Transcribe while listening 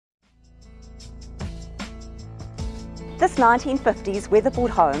This 1950s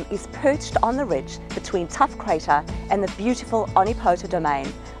weatherboard home is perched on the ridge between Tough Crater and the beautiful Uninterrupted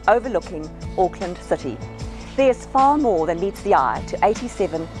domain overlooking Auckland City. There's far more than meets the eye to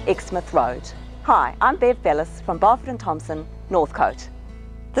 87 Exmouth Road. Hi, I'm Bev Bellis from Barfoot and Thompson, Northcote.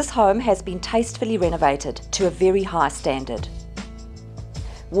 This home has been tastefully renovated to a very high standard.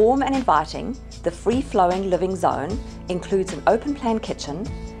 Warm and inviting, the free-flowing living zone includes an open-plan kitchen,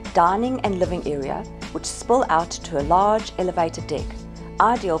 dining and living area which spill out to a large elevated deck,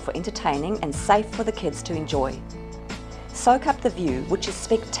 ideal for entertaining and safe for the kids to enjoy. Soak up the view, which is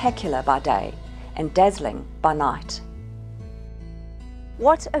spectacular by day and dazzling by night.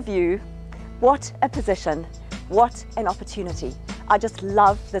 What a view, what a position, what an opportunity. I just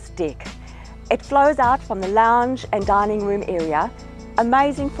love this deck. It flows out from the lounge and dining room area,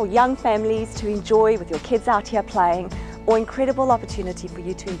 amazing for young families to enjoy with your kids out here playing, or incredible opportunity for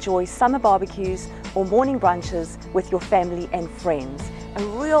you to enjoy summer barbecues or morning brunches with your family and friends. A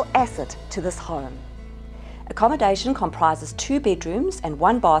real asset to this home. Accommodation comprises 2 bedrooms and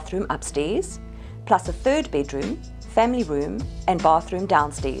 1 bathroom upstairs, plus a 3rd bedroom, family room and bathroom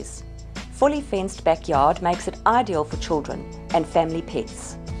downstairs. Fully fenced backyard makes it ideal for children and family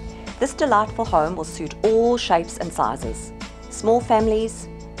pets. This delightful home will suit all shapes and sizes. Small families,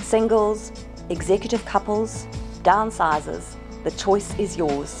 singles, executive couples, downsizers, the choice is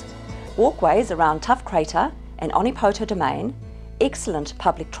yours. Walkways around Tough Crater and Uninterrupted domain, excellent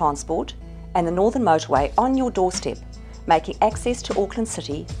public transport and the Northern Motorway on your doorstep, making access to Auckland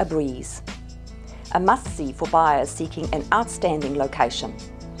City a breeze. A must-see for buyers seeking an outstanding location.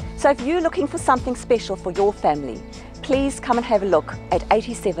 So if you're looking for something special for your family, please come and have a look at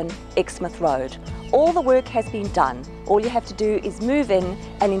 87 Exmouth Road. All the work has been done. All you have to do is move in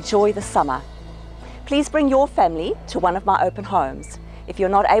and enjoy the summer. Please bring your family to one of my open homes. If you're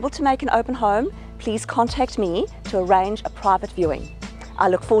not able to make an open home, please contact me to arrange a private viewing. I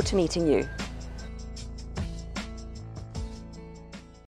look forward to meeting you.